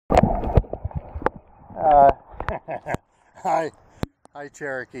Hi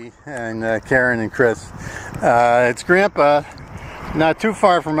Cherokee and Karen and Chris. It's Grampa, not too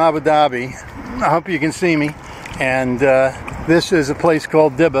far from Abu Dhabi. I hope you can see me. And this is a place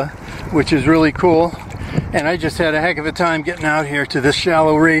called Dibba, which is really cool. And I just had a heck of a time getting out here to this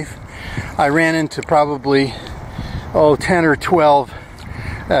shallow reef. I ran into probably 10 or 12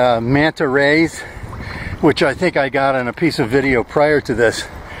 manta rays, which I think I got on a piece of video prior to this.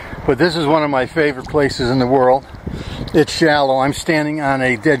 But this is one of my favorite places in the world. It's shallow. I'm standing on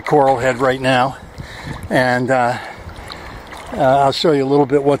a dead coral head right now, and I'll show you a little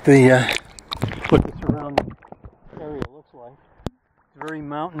bit what the surrounding area looks like. It's very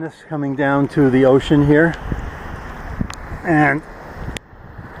mountainous, coming down to the ocean here, and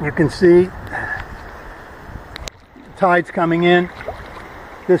you can see the tide's coming in.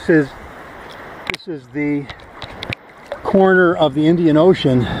 This is the corner of the Indian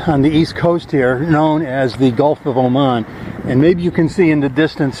Ocean on the east coast here, known as the Gulf of Oman. And maybe you can see in the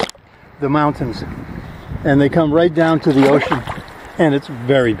distance the mountains, and they come right down to the ocean, and it's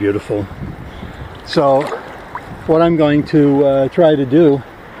very beautiful. So what I'm going to try to do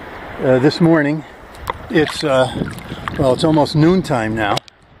this morning, it's almost noontime now.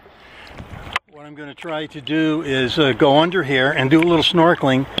 What I'm going to try to do is go under here and do a little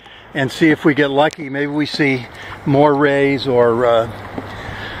snorkeling and see if we get lucky. Maybe we see more rays, or a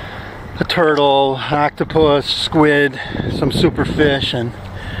turtle, octopus, squid, some superfish, and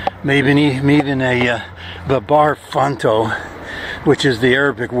maybe even a babar fanto, which is the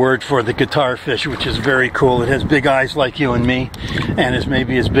Arabic word for the guitar fish, which is very cool. It has big eyes like you and me, and is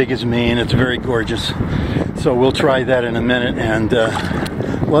maybe as big as me, and it's very gorgeous. So we'll try that in a minute, and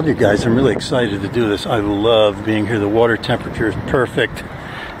love you guys. I'm really excited to do this. I love being here. The water temperature is perfect.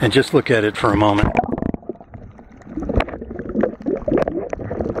 And just look at it for a moment.